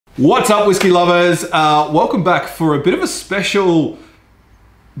What's up, whiskey lovers? Welcome back for a bit of a special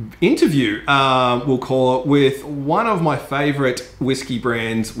interview, we'll call it, with one of my favourite whiskey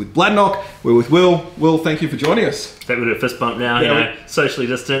brands, with Bladnoch. We're with Will. Will, thank you for joining us. I think we'll do a fist bump now, socially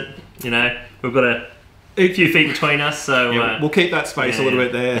distant, we've got a few feet between us, so... Yeah, we'll keep that space a little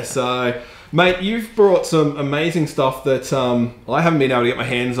bit there. So, mate, you've brought some amazing stuff that I haven't been able to get my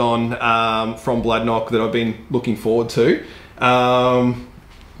hands on from Bladnoch that I've been looking forward to.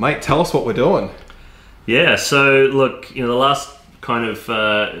 Mate, tell us what we're doing. Yeah, so look, the last kind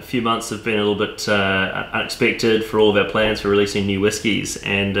of few months have been a little bit unexpected for all of our plans for releasing new whiskies,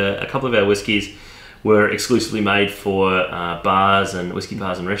 and a couple of our whiskies were exclusively made for bars and whiskey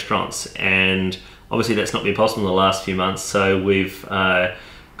bars and restaurants, and obviously that's not been possible in the last few months, so we've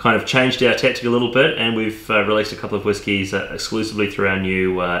kind of changed our tactic a little bit, and we've released a couple of whiskies exclusively through our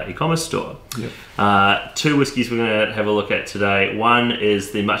new e-commerce store. Yep. Two whiskies we're going to have a look at today. One is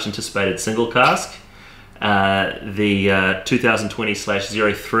the much anticipated single cask, the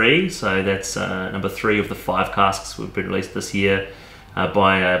 2020/03, so that's number 3 of the 5 casks we've been released this year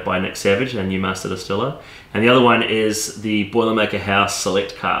by Nick Savage, our new master distiller. And the other one is the Boilermaker House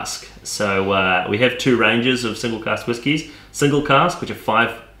Select Cask. So we have 2 ranges of single cask whiskies. Single cask, which are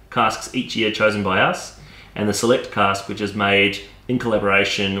 5 casks each year chosen by us, and the Select Cask, which is made in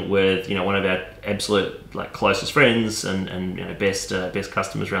collaboration with one of our absolute closest friends and best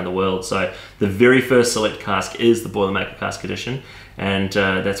customers around the world. So the very first Select Cask is the Boilermaker Cask edition, and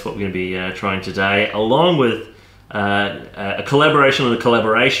that's what we're going to be trying today, along with a collaboration on a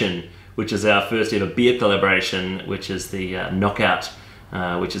collaboration, which is our first ever beer collaboration, which is the Knockout,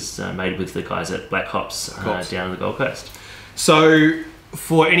 which is made with the guys at Black Hops down on the Gold Coast. So,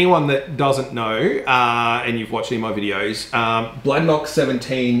 for anyone that doesn't know, and you've watched any of my videos, Bladnoch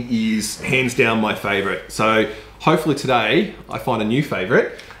 17 is hands down my favourite. So hopefully today I find a new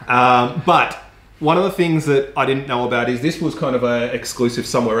favourite. But one of the things that I didn't know about is this was kind of an exclusive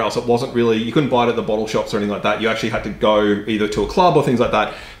somewhere else. It wasn't really, you couldn't buy it at the bottle shops or anything like that. You actually had to go either to a club or things like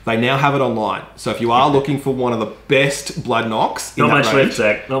that. They now have it online. So if you are looking for one of the best Bladnochs in that range,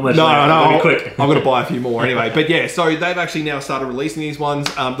 Zach. Not much no, left. No, Quick. I'm going to buy a few more anyway. But yeah, so they've actually now started releasing these ones.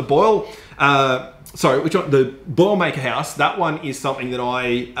 The Boilermaker House, that one is something that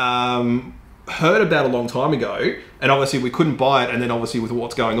I heard about a long time ago, and obviously we couldn't buy it, and then obviously with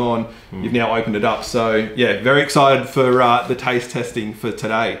what's going on, you've now opened it up. So yeah, very excited for the taste testing for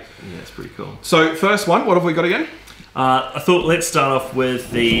today. Yeah, that's pretty cool. So first one, what have we got again? I thought let's start off with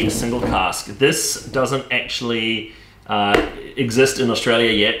the single cask. This doesn't actually exist in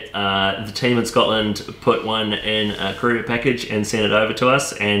Australia yet. The team in Scotland put one in a courier package and sent it over to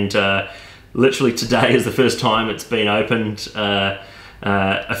us, and literally today is the first time it's been opened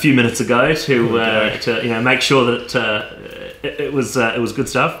a few minutes ago to make sure that it was good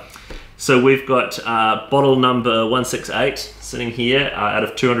stuff. So we've got bottle number 168 sitting here out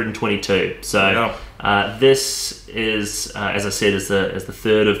of 222. So this is, as I said, is the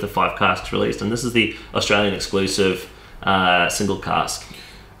third of the 5 casks released, and this is the Australian exclusive single cask.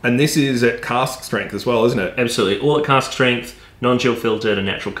 And this is at cask strength as well, isn't it? Absolutely, all at cask strength, non-chill filtered, and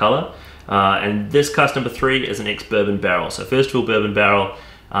natural colour. And this cask number 3 is an ex-bourbon barrel. So first fill bourbon barrel,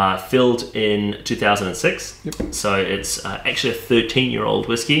 filled in 2006. Yep. So it's actually a 13-year-old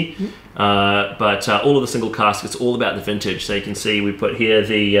whiskey. Yep. But all of the single cask, it's all about the vintage. So you can see we put here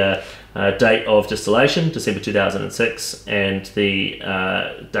the date of distillation, December 2006, and the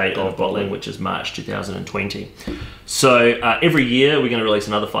date of bottling, which is March 2020. So every year we're going to release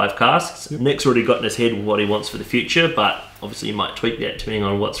another 5 casks. Yep. Nick's already got in his head what he wants for the future, but obviously you might tweak that depending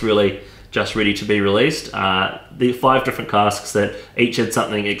on what's really just ready to be released. The 5 different casks that each had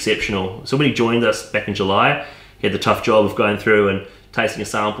something exceptional. So when he joined us back in July, he had the tough job of going through and tasting a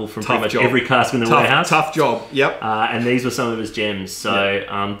sample from pretty much every cask in the warehouse. Tough job, yep. And these were some of his gems.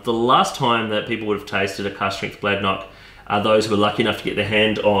 So the last time that people would have tasted a cask strength Bladnoch are those who were lucky enough to get their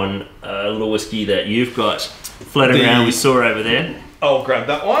hand on a little whiskey that you've got floating around, we saw over there. I'll grab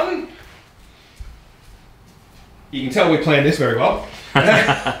that one. You can tell we planned this very well.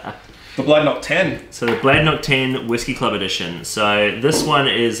 The Bladnoch 10. So the Bladnoch 10 Whiskey Club edition. So this one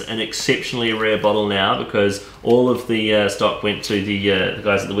is an exceptionally rare bottle now because all of the stock went to the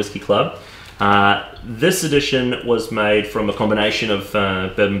guys at the Whiskey Club. This edition was made from a combination of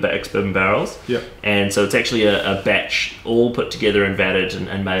ex-bourbon barrels. Yep. And so it's actually a batch all put together and vatted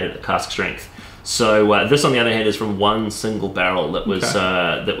and made at the cask strength. So this, on the other hand, is from one single barrel that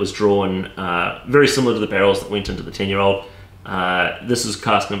was drawn very similar to the barrels that went into the 10-year-old. This is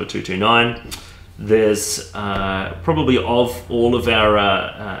cask number 229. There's probably of all of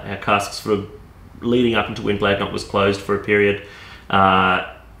our casks for leading up until when Bladnoch was closed for a period,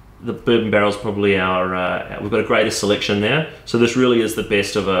 the bourbon barrels probably we've got a greater selection there. So this really is the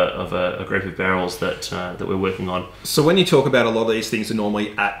best of a group of barrels that we're working on. So when you talk about a lot of these things are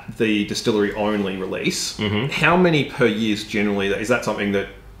normally at the distillery only release, how many per year is generally, is that something that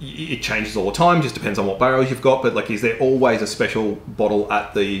it changes all the time, just depends on what barrels you've got, but like, is there always a special bottle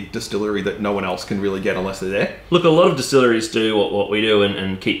at the distillery that no one else can really get unless they're there? Look, a lot of distilleries do what we do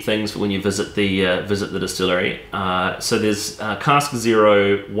and keep things for when you visit the distillery. So there's Cask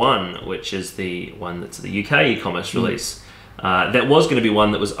 01, which is the one that's the UK e-commerce release. That was going to be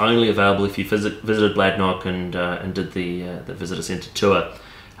one that was only available if you visited Bladnoch and did the visitor centre tour.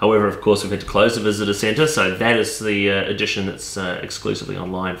 However, of course, we've had to close the visitor centre, so that is the edition that's exclusively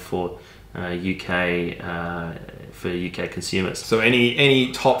online for UK consumers. So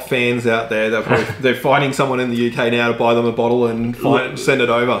any top fans out there, they're finding someone in the UK now to buy them a bottle and send it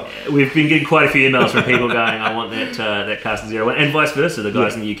over. We've been getting quite a few emails from people going, "I want that Cask 01," and vice versa. The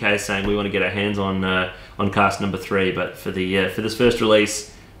guys in the UK saying, "We want to get our hands on Cask number 3." But for this first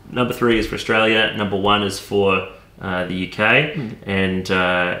release, number 3 is for Australia, number 1 is for the UK, and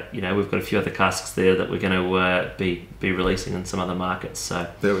we've got a few other casks there that we're going to be releasing in some other markets. So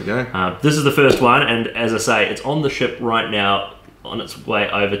there we go. This is the first one, and as I say, it's on the ship right now, on its way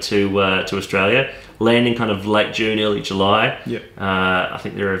over to Australia, landing kind of late June, early July. Yep. I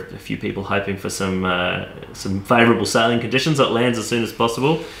think there are a few people hoping for some favourable sailing conditions, so it lands as soon as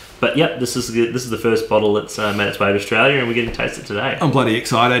possible. But yep, this is the first bottle that's made its way to Australia, and we're getting to taste it today. I'm bloody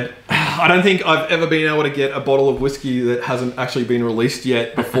excited. I don't think I've ever been able to get a bottle of whiskey that hasn't actually been released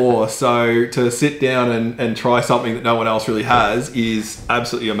yet before. So to sit down and try something that no one else really has is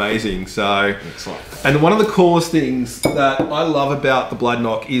absolutely amazing. So, excellent. And one of the coolest things that I love about the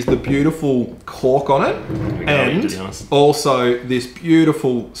Bladnoch is the beautiful cork on it, and also this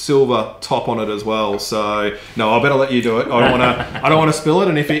beautiful silver top on it as well. So no, I better let you do it. I don't want to spill it,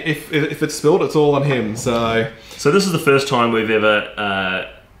 and if it's spilled, it's all on him. So this is the first time we've ever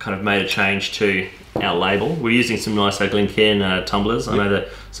kind of made a change to our label. We're using some nice Glencairn tumblers. I know that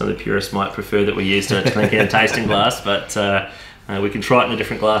some of the purists might prefer that we use a Glencairn tasting glass, but we can try it in a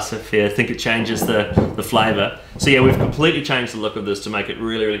different glass if you think it changes the flavour. So yeah, we've completely changed the look of this to make it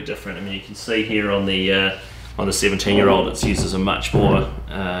really, really different. I mean, you can see here on the 17-year-old, it uses a much more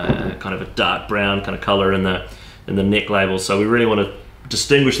kind of a dark brown kind of colour in the neck label. So we really want to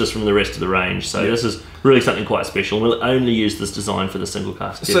distinguish this from the rest of the range. So this is really something quite special. We'll only use this design for the single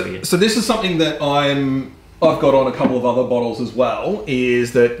cask. So this is something that I've got on a couple of other bottles as well,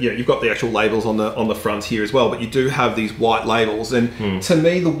 is that you've got the actual labels on the fronts here as well, but you do have these white labels. And to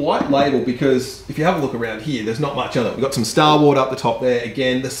me, the white label, because if you have a look around here, there's not much of it. We've got some Starward up the top there.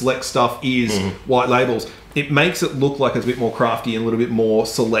 Again, the select stuff is white labels. It makes it look like it's a bit more crafty and a little bit more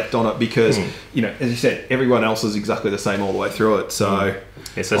select on it because, as you said, everyone else is exactly the same all the way through it. So,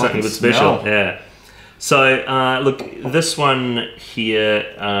 so something a bit special. Yeah. So, look, this one here,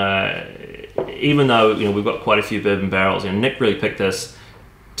 even though we've got quite a few bourbon barrels, Nick really picked this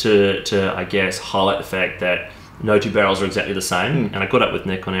to I guess highlight the fact that no two barrels are exactly the same. And I caught up with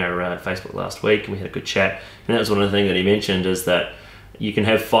Nick on our Facebook last week, and we had a good chat. And that was one of the things that he mentioned, is that you can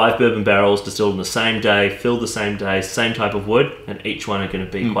have 5 bourbon barrels distilled on the same day, filled the same day, same type of wood, and each one are going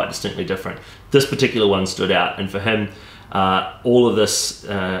to be quite distinctly different. This particular one stood out, and for him, all of this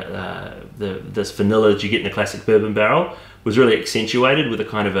this vanilla that you get in a classic bourbon barrel was really accentuated with a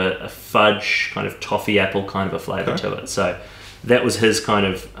kind of a fudge, kind of toffee apple kind of a flavour to it. So that was his kind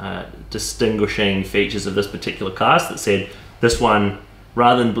of distinguishing features of this particular cask, that said this one,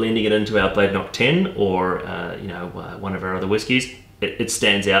 rather than blending it into our Bladnoch 10 or one of our other whiskies, it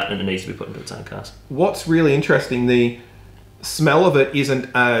stands out and it needs to be put into its own cask. What's really interesting, the smell of it isn't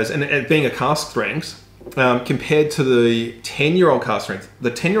as, and being a cask strength, compared to the 10-year-old cask strength, the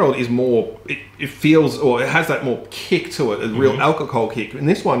 10-year-old is more, it feels, or it has that more kick to it, a real alcohol kick. And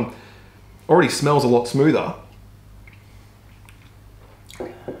this one already smells a lot smoother.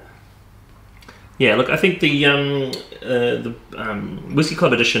 Yeah, look, I think the Whisky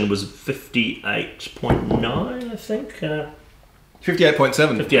Club edition was 58.9, I think.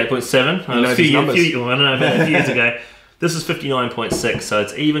 58.7. 58.7. A few years ago. This is 59.6, so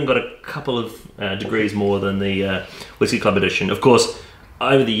it's even got a couple of degrees more than the Whisky Club edition. Of course,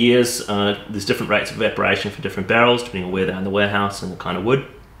 over the years, there's different rates of evaporation for different barrels, depending on where they're in the warehouse and the kind of wood.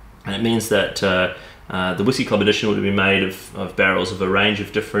 And it means that the Whisky Club edition would have been made of barrels of a range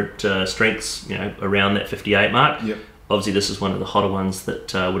of different strengths, around that 58 mark. Yep. Obviously, this is one of the hotter ones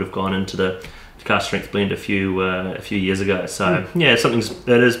that would have gone into the cask strength blend a few years ago. So yeah, something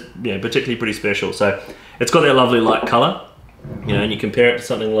that is particularly pretty special. So it's got that lovely light colour, and you compare it to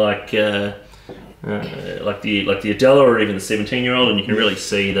something like like the Adela or even the 17-year-old, and you can really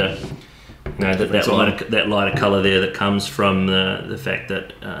see that that lighter colour there that comes from the fact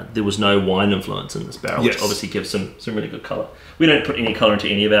that there was no wine influence in this barrel, which obviously gives some really good colour. We don't put any colour into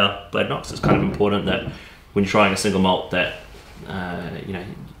any of our Bladnochs. It's kind of important that when you're trying a single malt, that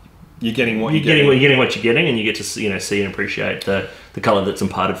you're getting what you're getting, and you get to see and appreciate the colour that's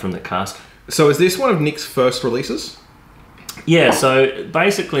imparted from the cask. So is this one of Nick's first releases? Yeah, so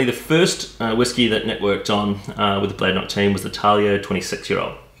basically the first whiskey that Nick worked on with the Bladnoch team was the Talio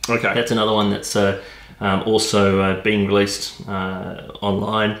 26-year-old. Okay. That's another one that's also being released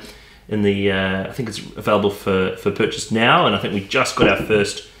online. I think it's available for purchase now, and I think we just got our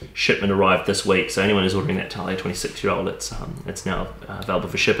first shipment arrived this week. So anyone who's ordering that Talio 26-year-old, it's now available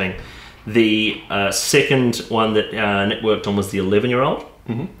for shipping. The second one that Nick worked on was the 11-year-old,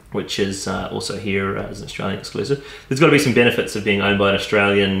 which is also here as an Australian exclusive. There's got to be some benefits of being owned by an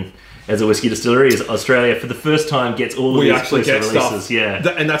Australian as a whiskey distillery. Is Australia for the first time gets all of these exclusive releases.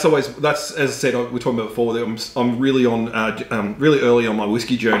 Stuff. And that's as I said, we were talking about before, I'm really on really early on my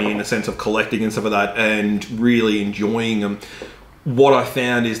whiskey journey in the sense of collecting and stuff like that, and really enjoying them. What I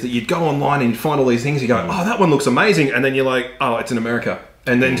found is that you'd go online and you'd find all these things, you go, oh, that one looks amazing, and then you're like, oh, it's in America.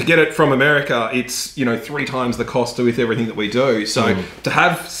 And then to get it from America, it's 3 times the cost with everything that we do. So to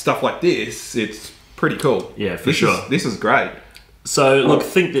have stuff like this, it's pretty cool. Yeah, for sure. This is great. So look, I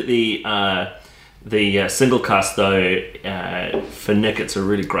think that the single cask though, for Nick, it's a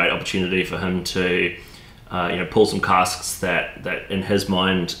really great opportunity for him to pull some casks that in his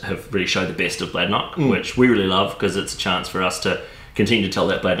mind have really showed the best of Bladnoch, which we really love, because it's a chance for us to continue to tell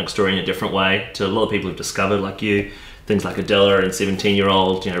that Bladnoch story in a different way to a lot of people who've discovered, like you, things like Adela and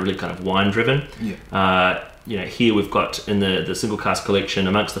 17-year-old, really kind of wine driven. Here we've got in the single cask collection,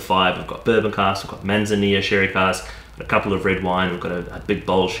 amongst the 5, we've got bourbon cask, we've got Manzanilla sherry cask, a couple of red wine, we've got a big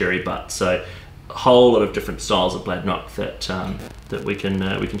bowl sherry butt. So a whole lot of different styles of Bladnoch that we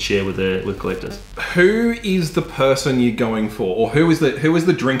can share with collectors. Who is the person you're going for, or who is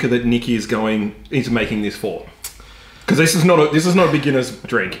the drinker that Nicky is making this for? Because this is not a beginner's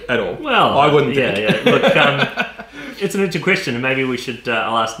drink at all. Well, I wouldn't think. Yeah. Look, it's an interesting question, and maybe we should.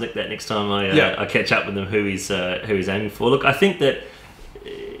 I'll ask Nick that next time I catch up with him. Who he's aiming for. Look, I think that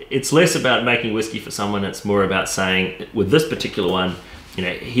it's less about making whiskey for someone. It's more about saying, with this particular one,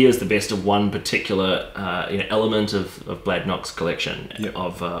 here's the best of one particular element of Bladnoch's collection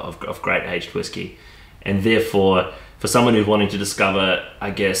of great aged whiskey, and therefore, for someone who's wanting to discover, I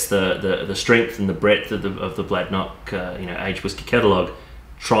guess, the strength and the breadth of the Bladnoch aged whiskey catalogue,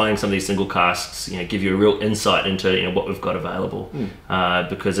 trying some of these single casks, give you a real insight into what we've got available,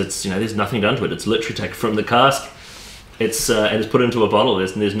 because it's there's nothing done to it. It's literally taken from the cask. It's put into a bottle.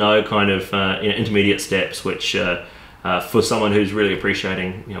 There's no kind of intermediate steps, which for someone who's really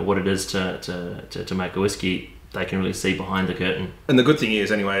appreciating what it is to make a whiskey, they can really see behind the curtain. And the good thing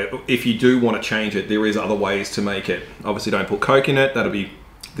is, anyway, if you do want to change it, there is other ways to make it. Obviously, don't put Coke in it. That'll be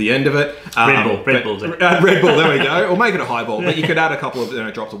the end of it. Red Bull, Red Bull, there we go. Or make it a highball. But you could add a couple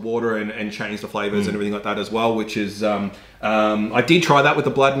of drops of water and change the flavours and everything like that as well, which is... I did try that with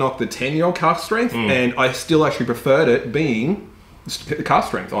the Bladnoch, the 10-year-old cask strength, and I still actually preferred it being cask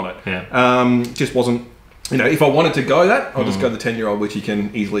strength on it. Yeah. Just wasn't... if I wanted to go that, I'll just go the 10-year-old, which you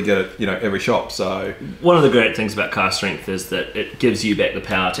can easily get at every shop. So one of the great things about cask strength is that it gives you back the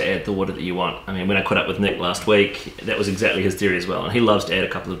power to add the water that you want. I mean, when I caught up with Nick last week, that was exactly his theory as well, and he loves to add a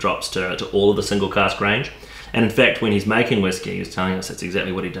couple of drops to all of the single cask range. And in fact, when he's making whiskey, he was telling us that's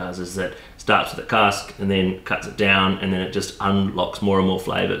exactly what he does, is that starts with a cask and then cuts it down, and then it just unlocks more and more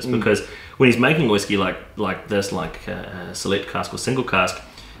flavours. Because when he's making whiskey like this, like a select cask or single cask,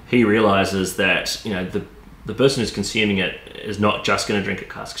 he realises that the person who's consuming it is not just going to drink at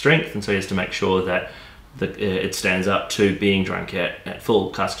cask strength, and so he has to make sure that it stands up to being drunk at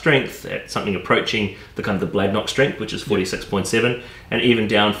full cask strength, at something approaching the kind of the Bladnoch strength, which is 46.7, and even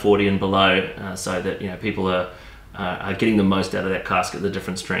down 40 and below, so that people are getting the most out of that cask at the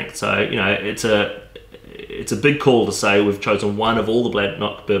different strength. So it's a big call to say we've chosen one of all the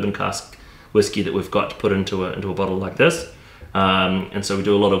Bladnoch bourbon cask whiskey that we've got to put into a bottle like this. And so we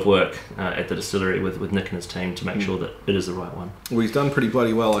do a lot of work at the distillery with Nick and his team to make sure that it is the right one. Well, he's done pretty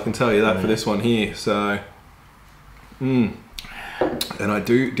bloody well, I can tell you that, for this one here. So, and I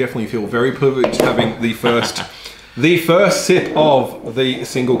do definitely feel very privileged having the first sip of the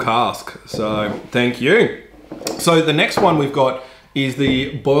single cask. So, thank you. So the next one we've got is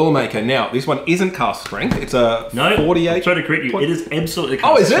the Boilermaker. Now, this one isn't cask strength. It's a 48. I'm trying to correct you. It is absolutely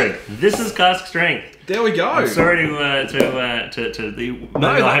cask strength. This is cask strength. There we go. I'm sorry we haven't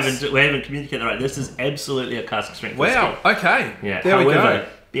communicated right. This is absolutely a cask strength. Wow. Whiskey. Okay. Yeah. There we go.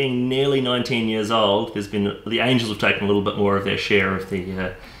 being nearly 19 years old, the Angels have taken a little bit more of their share of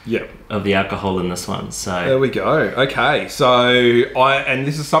the alcohol in this one. So there we go. Okay, so and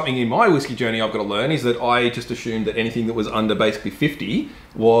this is something in my whiskey journey I've got to learn, is that I just assumed that anything that was under basically 50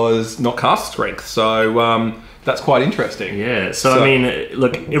 was not cask strength. So that's quite interesting. Yeah. So I mean,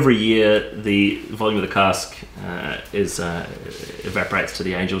 look, every year the volume of the cask evaporates to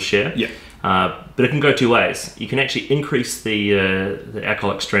the Angel's share. Yeah. But it can go two ways. You can actually increase the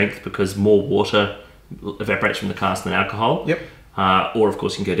alcoholic strength because more water evaporates from the cask than alcohol. Yep. Or of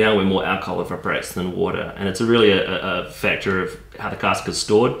course you can go down where more alcohol evaporates than water. And it's really a factor of how the cask is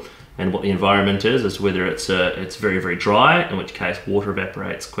stored and what the environment is, as to whether it's very, very dry, in which case water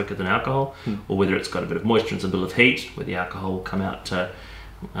evaporates quicker than alcohol, or whether it's got a bit of moisture and a bit of heat, where the alcohol will come out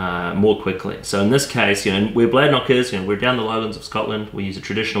more quickly. So in this case, where Bladnoch is, we're down the lowlands of Scotland. We use a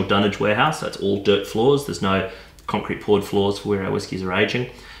traditional dunnage warehouse. That's all dirt floors. There's no concrete poured floors for where our whiskies are aging.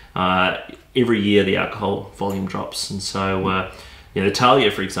 Every year the alcohol volume drops, and so the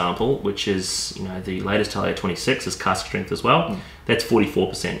Talia, for example, which is the latest Talia 26, is cask strength as well. That's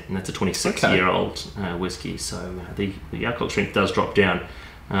 44%, and that's a 26-year-old whiskey. So the alcohol strength does drop down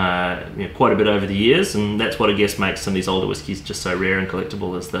quite a bit over the years, and that's what I guess makes some of these older whiskies just so rare and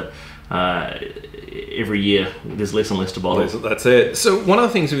collectible, is that every year there's less and less to bottle. That's it. So one of the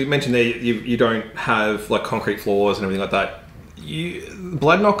things we mentioned there, you don't have like concrete floors and everything like that.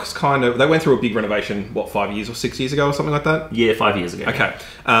 Bladnoch's they went through a big renovation, 5 years or 6 years ago or something like that? Yeah, 5 years ago. Okay.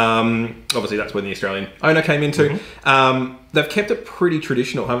 Obviously that's when the Australian owner came into. They've kept it pretty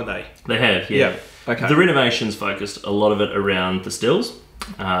traditional, haven't they? They have, yeah. Okay. The renovations focused a lot of it around the stills,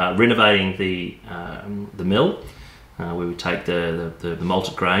 renovating the mill, where we take the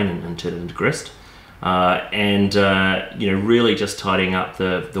malted grain and turn it into grist. And really just tidying up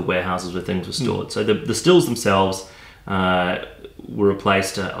the warehouses where things were stored. So the stills themselves were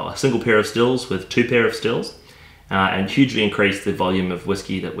replaced, a single pair of stills with 2 pair of stills, and hugely increased the volume of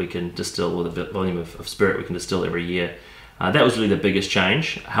whiskey that we can distill, or the volume of spirit we can distill every year. That was really the biggest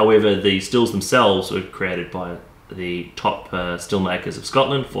change. However, the stills themselves were created by the top still makers of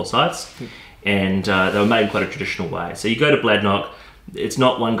Scotland, Forsyths, and they were made in quite a traditional way. So you go to Bladnoch, it's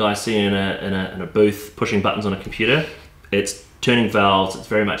not one guy sitting in a booth pushing buttons on a computer. It's turning valves. It's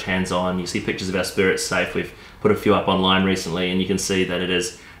very much hands-on. You see pictures of our spirits safe. We've put a few up online recently, and you can see that it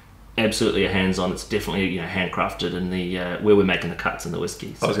is absolutely a hands-on. It's definitely handcrafted in the where we're making the cuts in the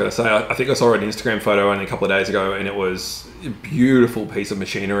whiskey. So. I was going to say, I think I saw an Instagram photo only a couple of days ago, and it was a beautiful piece of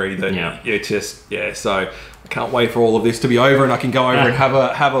machinery that so I can't wait for all of this to be over and I can go over and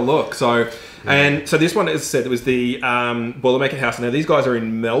have a look. So and so this one, as I said, it was the Boilermaker House. Now these guys are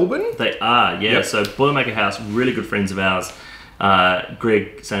in Melbourne. They are, yeah. Yep. So Boilermaker House, really good friends of ours.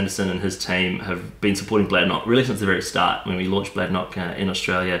 Greg Sanderson and his team have been supporting Bladnoch really since the very start, when we launched Bladnoch in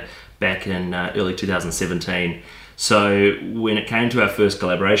Australia back in early 2017. So when it came to our first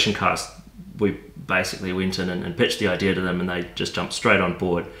collaboration cast, we basically went in and pitched the idea to them, and they just jumped straight on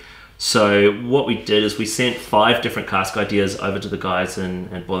board. So what we did is we sent 5 different cask ideas over to the guys in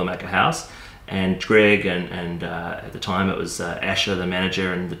Boilermaker House, and Greg and at the time it was Asher, the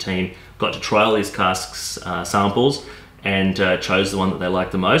manager, and the team got to trial these casks samples, and chose the one that they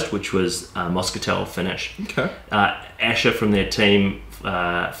liked the most, which was Moscatel finish. Okay. Asher from their team,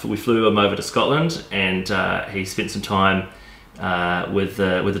 we flew him over to Scotland, and he spent some time with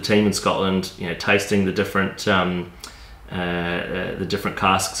the team in Scotland, tasting the different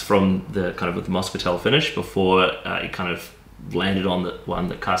casks from the kind of with the Moscatel finish before he kind of landed on the one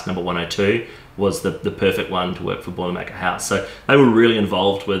that cask number 102 was the perfect one to work for Boilermaker House. So they were really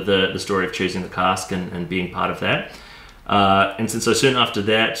involved with the story of choosing the cask and being part of that. And so soon after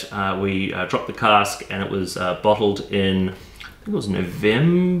that, we dropped the cask, and it was bottled in, I think it was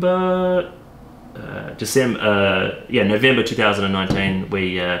November 2019.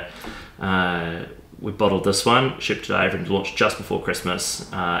 We bottled this one, shipped it over, and launched just before Christmas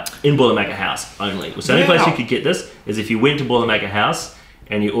in Boilermaker House only. So the only place you could get this is if you went to Boilermaker House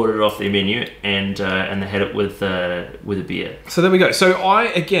and you ordered it off their menu, and they had it with a beer. So there we go. So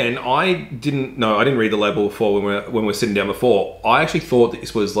I didn't read the label before when we were sitting down before. I actually thought that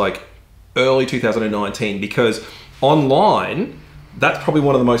this was like early 2019, because online, that's probably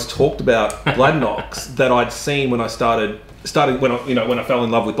one of the most talked about Bladnochs that I'd seen when I started when I fell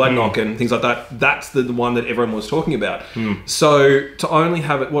in love with Bladnoch and things like that. That's the one that everyone was talking about. So to only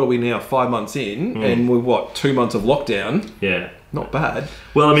have it, what are we now, 5 months in, and we're 2 months of lockdown? Yeah. Not bad.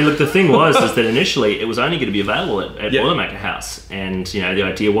 Well, I mean, look, the thing was is that initially it was only going to be available at Boilermaker House, and the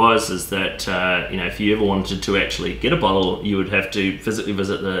idea was that if you ever wanted to actually get a bottle, you would have to physically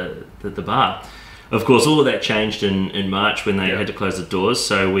visit the bar. of course, all of that changed in March when they had to close the doors.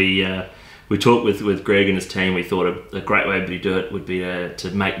 So we talked with Greg and his team. We thought a great way to do it would be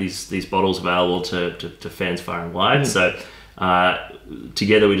to make these bottles available to fans far and wide. So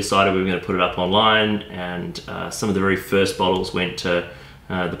together we decided we were going to put it up online, and some of the very first bottles went to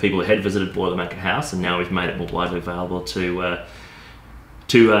the people who had visited Boilermaker House, and now we've made it more widely available to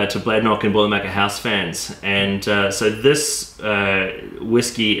Bladnoch and Boilermaker House fans. And so this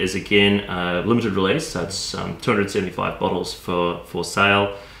whiskey is again limited release, so it's 275 bottles for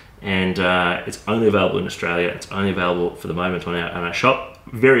sale, and it's only available in Australia. It's only available for the moment on our shop.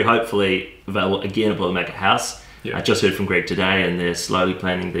 Very hopefully available again at Boilermaker House. I just heard from Greg today, and they're slowly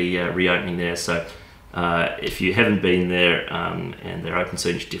planning the reopening there. So if you haven't been there and they're open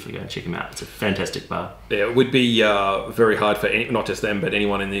soon, you should definitely go and check them out. It's a fantastic bar. Yeah, it would be very hard for not just them, but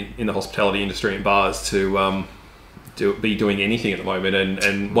anyone in the hospitality industry and bars to be doing anything at the moment.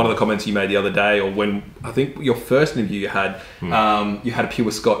 And one of the comments you made the other day, or when I think your first interview you had a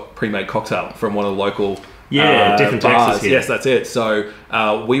Pure Scott pre-made cocktail from one of the local different bars. Texas here. Yes, that's it. So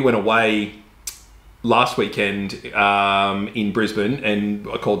we went away last weekend in Brisbane, and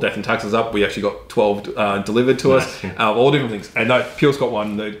I called Death and Taxes up. We actually got 12 delivered to us, all different things. And no, Pure Scott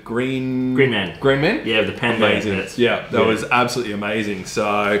one, the Green Man? Yeah, the pan amazing. Yeah, that was absolutely amazing.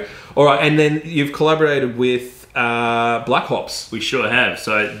 So, all right, and then you've collaborated with Black Hops. We sure have.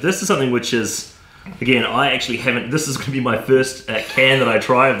 So this is something which is, again, I actually haven't. This is going to be my first can that I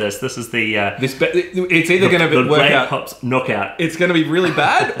try of this. This is the. It's either going to work Black out. Hops knockout. It's going to be really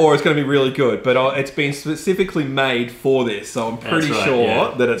bad, or it's going to be really good. But it's been specifically made for this, so I'm pretty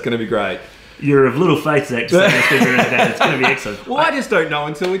sure that it's going to be great. You're of little faith, Zach, to say it's going to be excellent. Well, I just don't know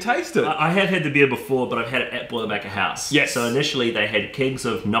until we taste it. I have had the beer before, but I've had it at Boilermaker House. Yes. So initially they had kegs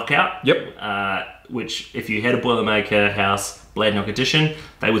of Knockout. Yep. Which, if you had a Boilermaker House Bladnoch edition,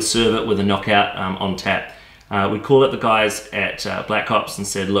 they would serve it with a Knockout on tap. We called up the guys at Black Hops and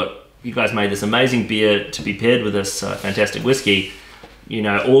said, look, you guys made this amazing beer to be paired with this fantastic whiskey. You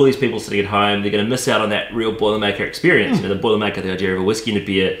know, all these people sitting at home, they're going to miss out on that real Boilermaker experience. You know, the Boilermaker, the idea of a whiskey and a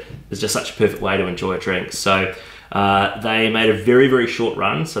beer is just such a perfect way to enjoy a drink. So they made a very, very short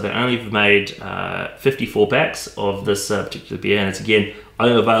run. So they only made 54 packs of this particular beer, and it's again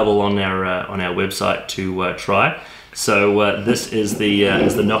only available on our website to try. So this is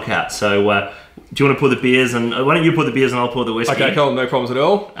the Knockout. So do you want to pour the beers, and why don't you pour the beers and I'll pour the whiskey? Okay, cool, no problems at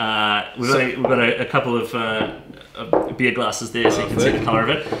all. We've got a couple of beer glasses there, so you can see the colour of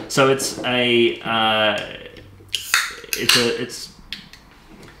it. So it's an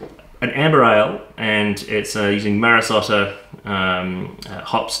amber ale, and it's using Maris Otter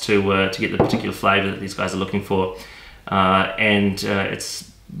hops to get the particular flavour that these guys are looking for, and it's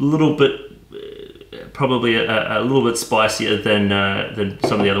a little bit. Probably a little bit spicier than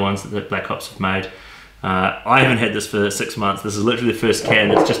some of the other ones that Black Hops have made. I haven't had this for 6 months. This is literally the first can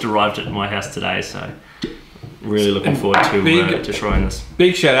that's just arrived at my house today, so really looking forward to trying this.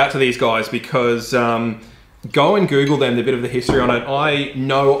 Big shout out to these guys, because go and Google them, a bit of the history on it. I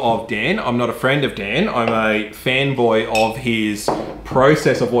know of Dan. I'm not a friend of Dan. I'm a fanboy of his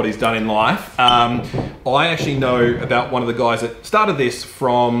process of what he's done in life. I actually know about one of the guys that started this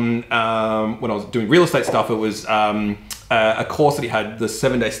from when I was doing real estate stuff. It was a course that he had, the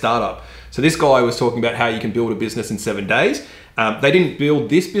 7-day startup. So this guy was talking about how you can build a business in 7 days. They didn't build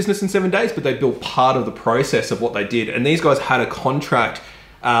this business in 7 days, but they built part of the process of what they did. And these guys had a contract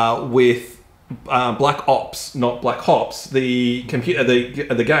with Black Ops, not Black Hops, the computer,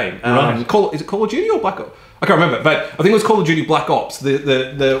 the game. Right. Is it Call of Duty or Black Ops? I can't remember, but I think it was Call of Duty Black Ops,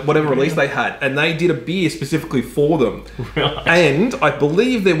 the whatever release they had, and they did a beer specifically for them. Right. And I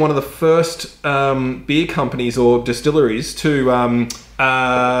believe they're one of the first beer companies or distilleries to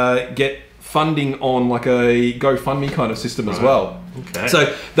get funding on like a GoFundMe kind of system as well. Okay.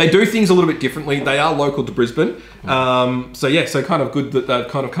 So they do things a little bit differently. They are local to Brisbane. So kind of good that they've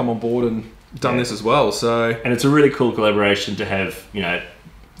kind of come on board and done this as well. So, and it's a really cool collaboration to have, you know,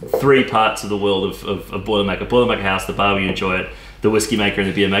 3 parts of the world of Boilermaker House, the bar where you enjoy it, the whiskey maker and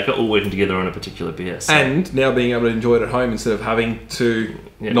the beer maker, all working together on a particular beer. So. And now being able to enjoy it at home instead of having to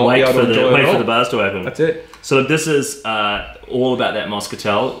wait for the bars to open. That's it. So this is all about that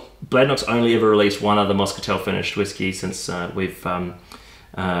Moscatel. Bladnoch's only ever released one other Moscatel finished whiskey since we've had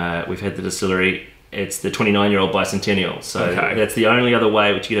the distillery. It's the 29-year-old Bicentennial. So that's the only other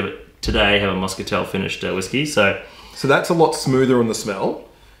way which you could have today have a Moscatel finished whiskey. So that's a lot smoother on the smell.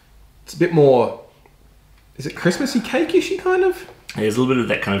 It's a bit more, is it Christmassy cake-ishy kind of? There's a little bit of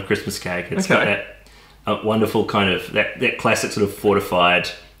that kind of Christmas cake. It's got that wonderful kind of, that classic sort of fortified,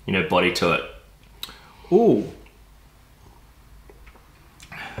 you know, body to it. Ooh.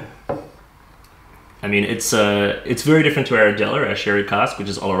 I mean, it's very different to our Adela, our sherry cask, which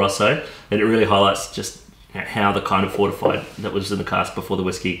is Oloroso, and it really highlights just how the kind of fortified that was in the cask before the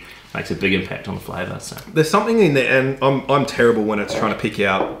whiskey makes a big impact on the flavour. So there's something in there, and I'm terrible when it's trying to pick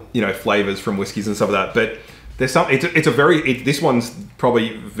out, you know, flavours from whiskies and stuff like that. But there's some. This one's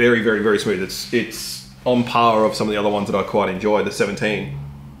probably very, very, very smooth. It's on par of some of the other ones that I quite enjoy. The 17,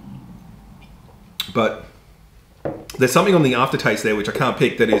 but there's something on the aftertaste there which I can't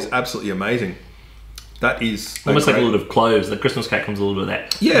pick that is absolutely amazing. That is almost like a little bit of cloves. The Christmas cake comes with a little bit of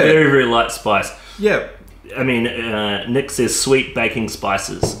that. Yeah, very, very light spice. Yeah. I mean, Nick says sweet baking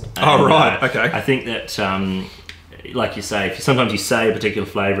spices. Oh, right. Okay. I think that, like you say, sometimes you say a particular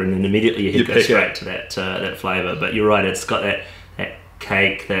flavour and then immediately your head goes straight to that flavour. But you're right, it's got that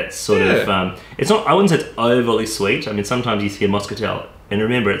cake that's sort of... it's not. I wouldn't say it's overly sweet. I mean, sometimes you see a Muscatel, and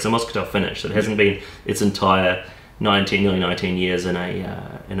remember, it's a Muscatel finish. So it hasn't been its entire nearly 19 years in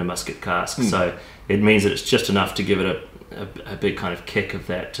a muscat cask. So it means that it's just enough to give it a big kind of kick of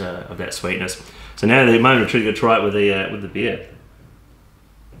that sweetness. So now the moment of truth, to try it with the beer.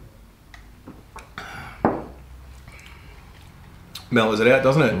 Mellows it out,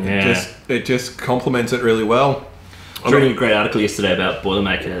 doesn't it? Yeah. It just complements it really well. I was reading a great article yesterday about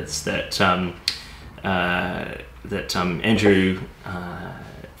Boilermakers that Andrew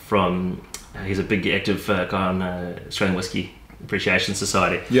from he's a big active guy on Australian Whisky Appreciation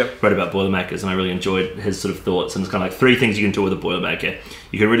Society. Yep. Wrote about Boilermakers, and I really enjoyed his sort of thoughts. And it's kind of like 3 things you can do with a Boilermaker.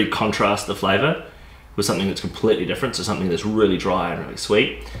 You can really contrast the flavour with something that's completely different, so something that's really dry and really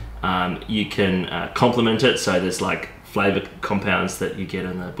sweet. You can complement it, so there's like flavour compounds that you get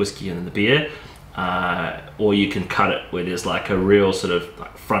in the whiskey and in the beer, or you can cut it where there's like a real sort of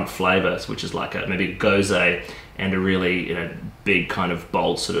like front flavour, which is like maybe a gose and a really big kind of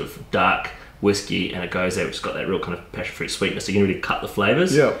bold sort of dark whiskey, and a gose which has got that real kind of passion fruit sweetness. So you can really cut the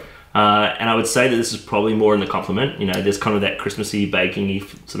flavours. Yeah. And I would say that this is probably more in the complement. There's kind of that Christmassy, baking-y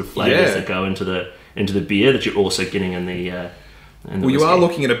sort of flavours that go into the beer that you're also getting in the well, you are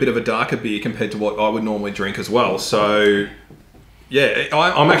looking at a bit of a darker beer compared to what I would normally drink as well. So, yeah,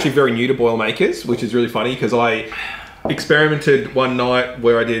 I'm actually very new to Boilermakers, which is really funny because I experimented one night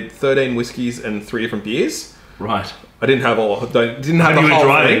where I did 13 whiskies and 3 different beers. Right. I didn't have the whole thing. No,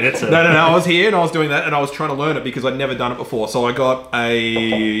 I was here and I was doing that and I was trying to learn it because I'd never done it before. So I got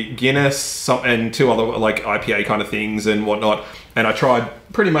a Guinness and 2 other like IPA kind of things and whatnot. And I tried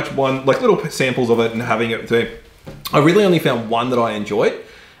pretty much one, like little samples of it and having it there. I really only found one that I enjoyed.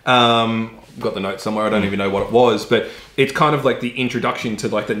 Got the note somewhere, I don't even know what it was, but it's kind of like the introduction to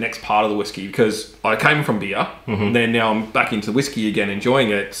like the next part of the whiskey because I came from beer, then now I'm back into whiskey again, enjoying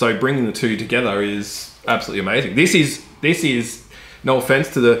it. So bringing the 2 together is absolutely amazing. This is no offense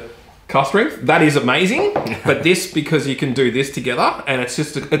to the cask strength, that is amazing, but this, because you can do this together and it's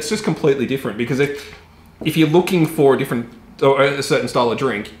just completely different, because if you're looking for a certain style of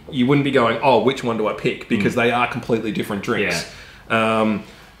drink, you wouldn't be going, oh, which one do I pick? Because they are completely different drinks. Yeah.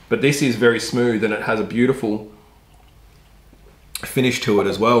 But this is very smooth and it has a beautiful finish to it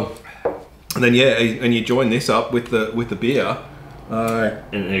as well. And then and you join this up with the beer. And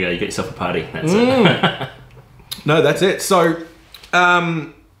there you go, you get yourself a party. That's it. No, that's it. So,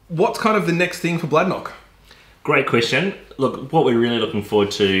 what's kind of the next thing for Bladnoch? Great question. Look, what we're really looking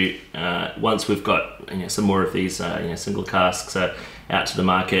forward to once we've got some more of these single casks out to the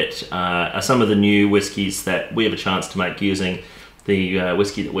market are some of the new whiskies that we have a chance to make using the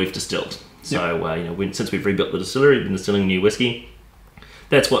whiskey that we've distilled. So since we've rebuilt the distillery, we've been distilling new whiskey.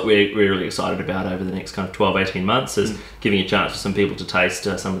 That's what we're really excited about over the next kind of 12-18 months, is giving a chance for some people to taste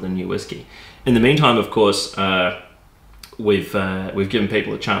some of the new whiskey. In the meantime, of course, we've given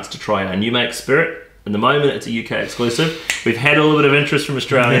people a chance to try our new make spirit. At the moment, it's a UK exclusive. We've had a little bit of interest from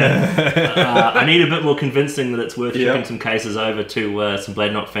Australia. I need a bit more convincing that it's worth shipping some cases over to some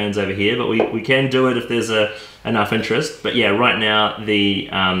Bladnoch fans over here, but we can do it if there's enough interest. But yeah, right now they've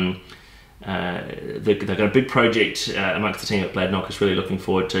got a big project amongst the team at Bladnoch is really looking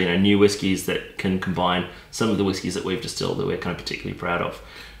forward to new whiskies that can combine some of the whiskies that we've distilled that we're kind of particularly proud of.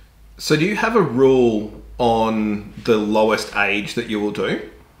 So do you have a rule on the lowest age that you will do?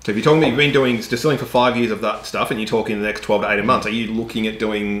 So if you're talking about you've been distilling for 5 years of that stuff and you're talking the next 12 to 18 months, are you looking at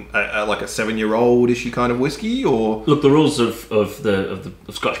doing like a 7-year-old-ish kind of whiskey, or? Look, the rules of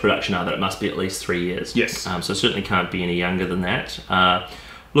Scotch production are that it must be at least 3 years. Yes. So it certainly can't be any younger than that.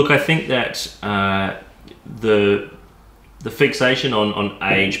 Look, I think that the fixation on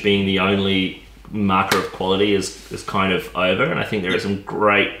age being the only marker of quality is kind of over, and I think there are some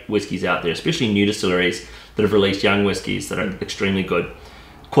great whiskies out there, especially new distilleries that have released young whiskies that are extremely good.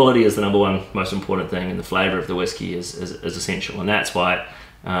 Quality is the number one most important thing, and the flavour of the whiskey is essential, and that's why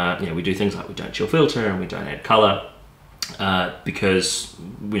we do things like we don't chill filter and we don't add colour because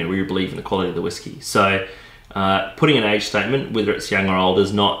we believe in the quality of the whiskey. So putting an age statement, whether it's young or old,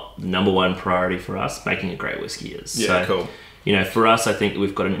 is not the number one priority for us. Making a great whiskey is. Yeah, so, cool. For us, I think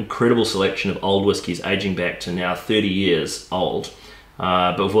we've got an incredible selection of old whiskies aging back to now 30 years old.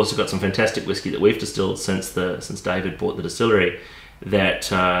 But we've also got some fantastic whiskey that we've distilled since David bought the distillery that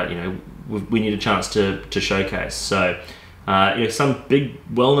we need a chance to showcase. So some big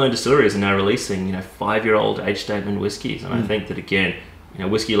well-known distilleries are now releasing 5-year-old age statement whiskies, and I think that again,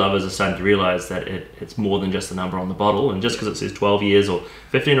 whiskey lovers are starting to realise that it's more than just the number on the bottle, and just because it says 12 years or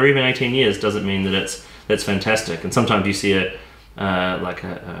 15 or even 18 years doesn't mean that that's fantastic. And sometimes you see a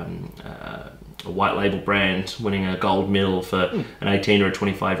white label brand winning a gold medal for an 18 or a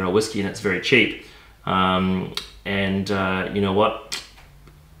 25-year-old whiskey, and it's very cheap. You know what?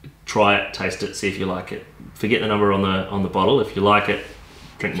 Try it, taste it, see if you like it. Forget the number on the bottle. If you like it,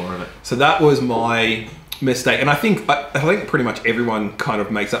 drink more of it. So that was my mistake, and I think pretty much everyone kind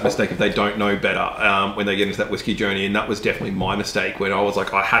of makes that mistake if they don't know better when they get into that whiskey journey, and that was definitely my mistake when I was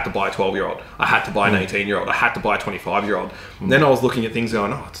like, I had to buy a 12-year-old, I had to buy an 18-year-old, I had to buy a 25-year-old. And then I was looking at things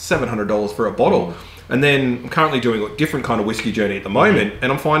going, it's $700 for a bottle. And then I'm currently doing a different kind of whiskey journey at the moment,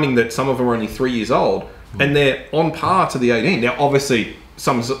 and I'm finding that some of them are only 3 years old, and they're on par to the 18. Now, obviously,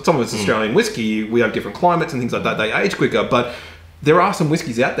 some of it's Australian whiskey, we have different climates and things like that, they age quicker, but there are some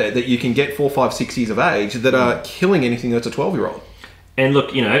whiskies out there that you can get 4, 5, 6 years of age that are killing anything that's a 12-year-old. And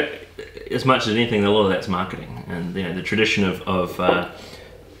look, as much as anything, a lot of that's marketing. And the tradition of a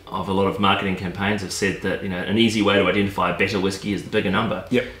lot of marketing campaigns have said that an easy way to identify a better whiskey is the bigger number.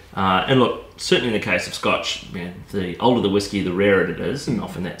 Yep. And look, certainly in the case of Scotch, the older the whiskey, the rarer it is, and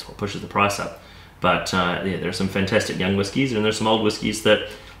often that's what pushes the price up. But there are some fantastic young whiskies, and there's some old whiskies that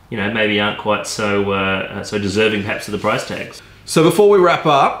maybe aren't quite so deserving perhaps of the price tags. So before we wrap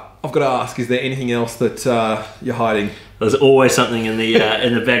up, I've got to ask: is there anything else that you're hiding? There's always something in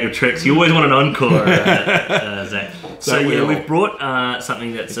the bag of tricks. You always want an encore, Zach. So we've brought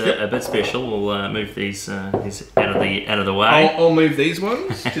something that's a bit special. We'll move these out of the way. I'll move these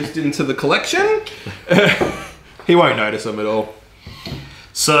ones just into the collection. He won't notice them at all.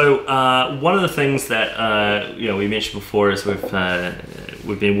 So one of the things that we mentioned before is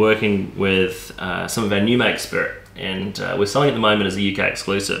we've been working with some of our new make spirit, and we're selling at the moment as a UK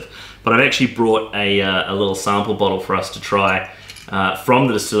exclusive. But I've actually brought a little sample bottle for us to try from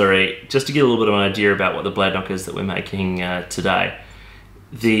the distillery, just to get a little bit of an idea about what the Bladnoch is that we're making today.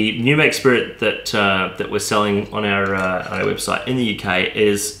 The new make spirit that we're selling on our website in the UK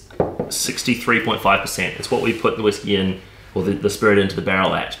is 63.5%. It's what we put the whiskey in, or the spirit into the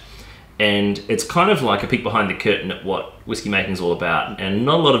barrel at. And it's kind of like a peek behind the curtain at what whiskey making is all about. And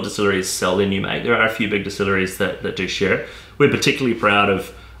not a lot of distilleries sell their new make. There are a few big distilleries that do share it. We're particularly proud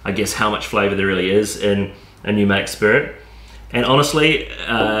of, I guess, how much flavour there really is in a new make spirit. And honestly,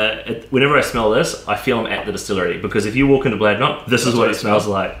 whenever I smell this, I feel I'm at the distillery, because if you walk into Bladnoch, this is what it smells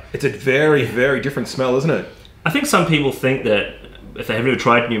like. It's a very, very different smell, isn't it? I think some people think that if they haven't ever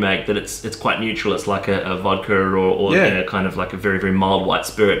tried new make, that it's quite neutral. It's like a vodka or kind of like a very, very mild white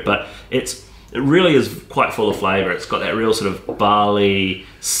spirit, but it really is quite full of flavour. It's got that real sort of barley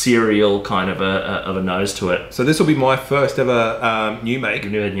cereal kind of a nose to it. So this will be my first ever new make.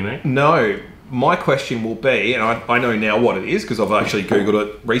 You've never had new make? No. My question will be, and I know now what it is because I've actually Googled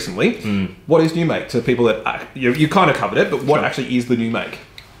it recently. What is new make to people that you kind of covered it, but what actually is the new make?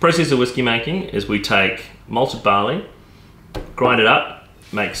 Process of whiskey making is we take malted barley, grind it up,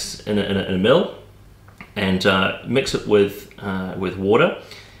 makes in a mill, and mix it with water.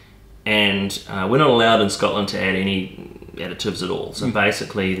 And we're not allowed in Scotland to add any additives at all. So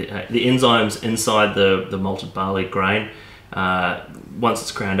basically, the enzymes inside the malted barley grain, once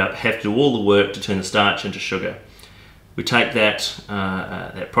it's ground up, have to do all the work to turn the starch into sugar. We take that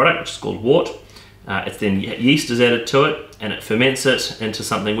product, which is called wort. It's then yeast is added to it, and it ferments it into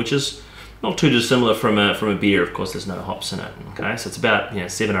something which is not too dissimilar from a beer. Of course, there's no hops in it. Okay, so it's about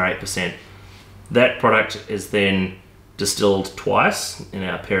 7 or 8%. That product is then distilled twice in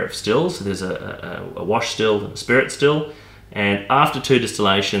our pair of stills. So there's a wash still and a spirit still. And after 2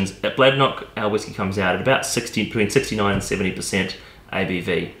 distillations, at Bladnoch, our whiskey comes out at about between 69 and 70%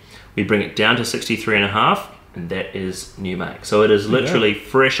 ABV. We bring it down to 63.5, and that is new make. So it is literally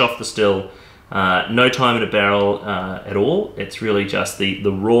fresh off the still, no time in a barrel at all. It's really just the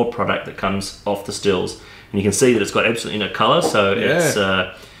raw product that comes off the stills. And you can see that it's got absolutely no colour, so it's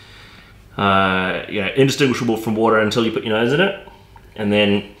indistinguishable from water until you put your nose in it. And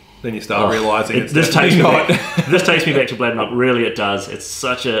then you start realising this takes me back to Bladnoch. Really, it does. It's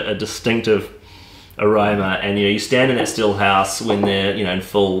such a distinctive aroma, and you stand in that still house when they're in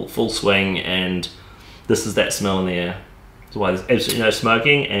full swing, and this is that smell in the air. That's why there's absolutely no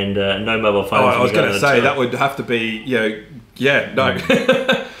smoking and no mobile phones. I was going to say that would have to be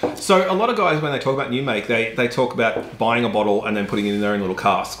So a lot of guys, when they talk about new make, they talk about buying a bottle and then putting it in their own little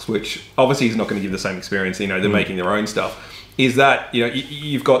casks, which obviously is not going to give the same experience. They're making their own stuff. Is that,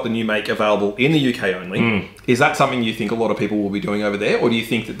 you've got the new make available in the UK only. Is that something you think a lot of people will be doing over there, or do you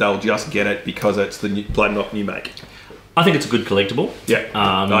think that they'll just get it because it's the Bladnoch new make? I think it's a good collectible. Yeah.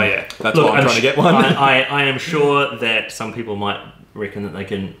 That's why I'm trying to get one. I am sure that some people might reckon that they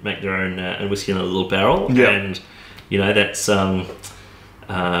can make their own whiskey in a little barrel, and that's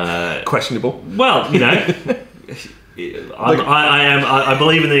questionable. Well, I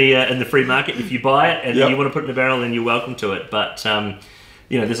believe in the free market. If you buy it and you want to put it in a barrel, then you're welcome to it. But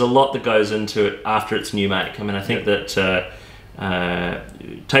there's a lot that goes into it after it's new make. I mean, I think that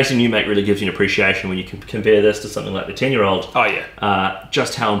tasting new make really gives you an appreciation when you can compare this to something like the 10-year-old. Oh yeah.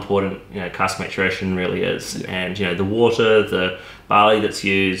 Just how important cask maturation really is, and the water, the barley that's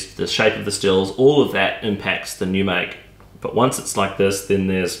used, the shape of the stills, all of that impacts the new make. But once it's like this, then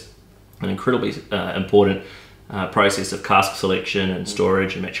there's an incredibly important process of cask selection and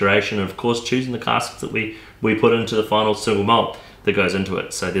storage and maturation, and of course choosing the casks that we put into the final single malt that goes into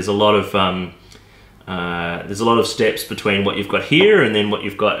it. So there's a lot of steps between what you've got here and then what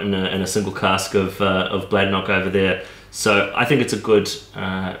you've got in a single cask of Bladnoch over there. So I think it's a good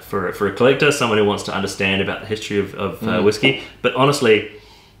for a collector, someone who wants to understand about the history of whiskey. But honestly,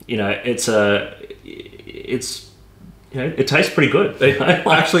 it tastes pretty good. It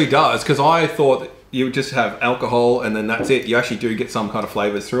actually does, because I thought that you would just have alcohol and then that's it. You actually do get some kind of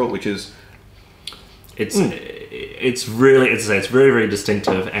flavours through it, which is... It's really, it's very, very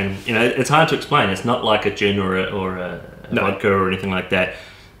distinctive, and it's hard to explain. It's not like a gin or a vodka or anything like that.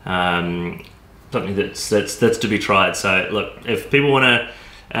 Something that's to be tried. So look, if people want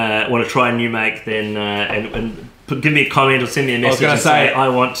to try a new make, then give me a comment or send me a message and say I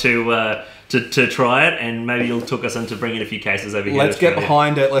want to try it, and maybe you'll talk us into bringing a few cases over here. Let's get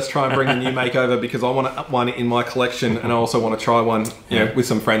behind it. Let's try and bring the new make over, because I want one in my collection, and I also want to try one with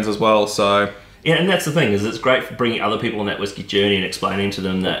some friends as well. So yeah, and that's the thing, is it's great for bringing other people on that whiskey journey and explaining to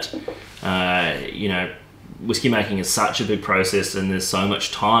them that whiskey making is such a big process, and there's so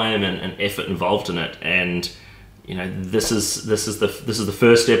much time and effort involved in it, and this is the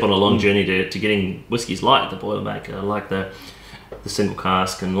first step on a long journey to getting whiskies like the Boilermaker, like the single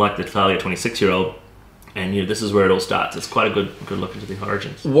cask, and like the Thalia 26-year-old. And this is where it all starts. It's quite a good look into the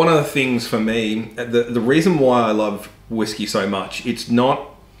origins. One of the things for me, the reason why I love whiskey so much, it's not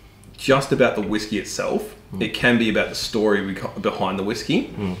just about the whiskey itself. It can be about the story behind the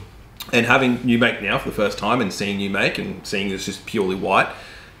whiskey. And having new make now for the first time, and seeing new make and seeing it's just purely white,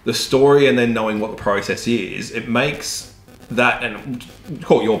 the story, and then knowing what the process is, it makes that, and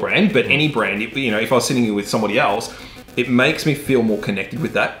call it your brand, but any brand, if I was sitting here with somebody else, it makes me feel more connected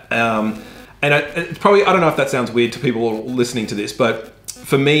with that. And it's probably, I don't know if that sounds weird to people listening to this, but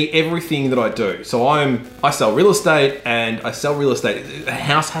for me, everything that I do, so I sell real estate, and I sell real estate. A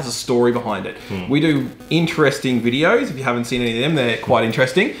house has a story behind it. We do interesting videos. If you haven't seen any of them, they're quite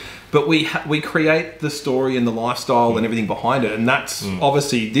interesting. But we create the story and the lifestyle and everything behind it, and that's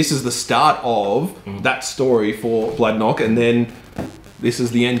obviously, this is the start of that story for Bladnoch, and then this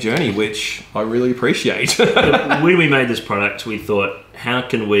is the end journey, which I really appreciate. When we made this product, we thought, how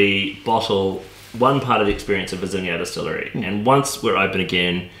can we bottle one part of the experience of visiting our distillery? And once we're open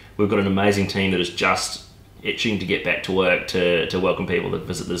again, we've got an amazing team that is just itching to get back to work to welcome people that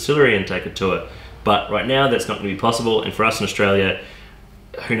visit the distillery and take a tour. But right now, that's not going to be possible. And for us in Australia,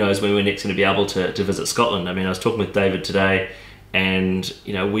 who knows when we're next going to be able to visit Scotland. I mean, I was talking with David today, and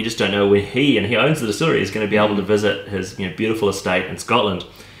we just don't know when he owns the distillery, is going to be able to visit his beautiful estate in Scotland.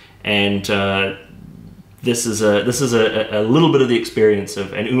 And this is a little bit of the experience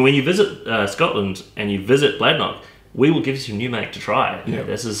of, and when you visit Scotland and you visit Bladnoch, we will give you new make to try.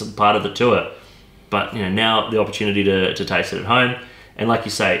 This is part of the tour, but now the opportunity to taste it at home, and like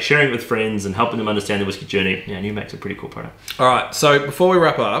you say, sharing it with friends and helping them understand the whiskey journey. New make's a pretty cool product. All right, so before we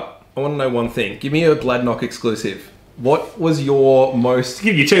wrap up, I want to know one thing. Give me a Bladnoch exclusive. What was your most... I'll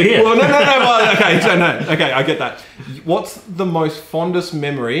give you two here. Well, no. Well, okay, I get that. What's the most fondest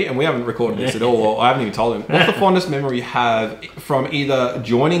memory, and we haven't recorded this at all, or I haven't even told him, what's the fondest memory you have from either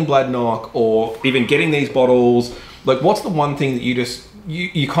joining Bladnoch or even getting these bottles? Like, what's the one thing that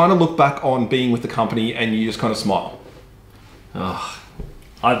you kind of look back on being with the company and you just kind of smile?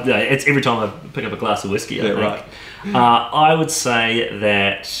 It's every time I pick up a glass of whiskey, I think. Right. I would say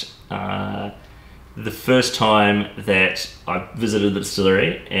that the first time that I visited the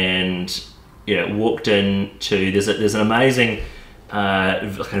distillery, and walked into there's an amazing kind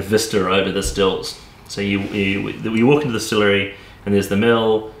of vista over the stills. So you walk into the distillery, and there's the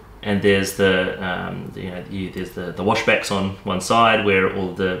mill, and there's the there's the washbacks on one side where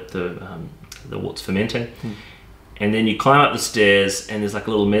all the wort's fermenting, and then you climb up the stairs, and there's like a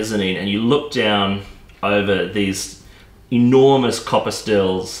little mezzanine, and you look down over these enormous copper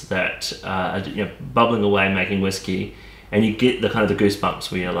stills that are bubbling away, making whiskey, and you get the kind of the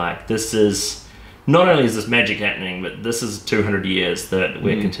goosebumps where you're like, this is, not only is this magic happening, but this is 200 years that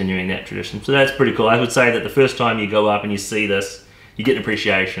we're continuing that tradition. So that's pretty cool. I would say that the first time you go up and you see this, you get an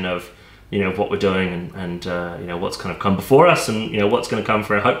appreciation of what we're doing, and what's kind of come before us, and what's going to come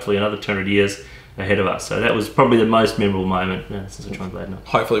for hopefully another 200 years ahead of us. So that was probably the most memorable moment since I joined Bladnoch.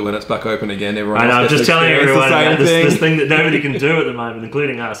 Hopefully when it's back open again, everyone I know, I'm just telling everyone about this thing that nobody can do at the moment,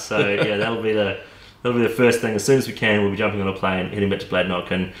 including us. So yeah, that'll be the first thing. As soon as we can, we'll be jumping on a plane, heading back to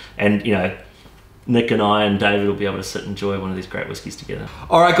Bladnoch, and Nick and I and David will be able to sit and enjoy one of these great whiskies together.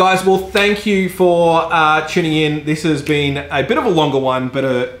 All right, guys. Well, thank you for tuning in. This has been a bit of a longer one, but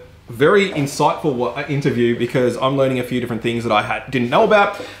a very insightful interview, because I'm learning a few different things that I didn't know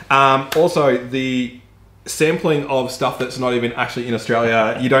about. Also, the sampling of stuff that's not even actually in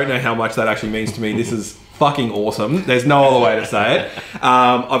Australia, you don't know how much that actually means to me. This is fucking awesome. There's no other way to say it.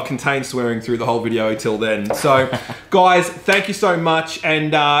 I've contained swearing through the whole video till then. So, guys, thank you so much,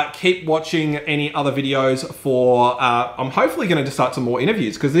 and keep watching any other videos for... I'm hopefully going to start some more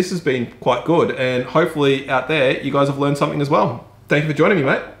interviews, because this has been quite good, and hopefully out there you guys have learned something as well. Thank you for joining me,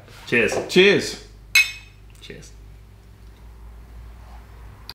 mate. Cheers. Cheers.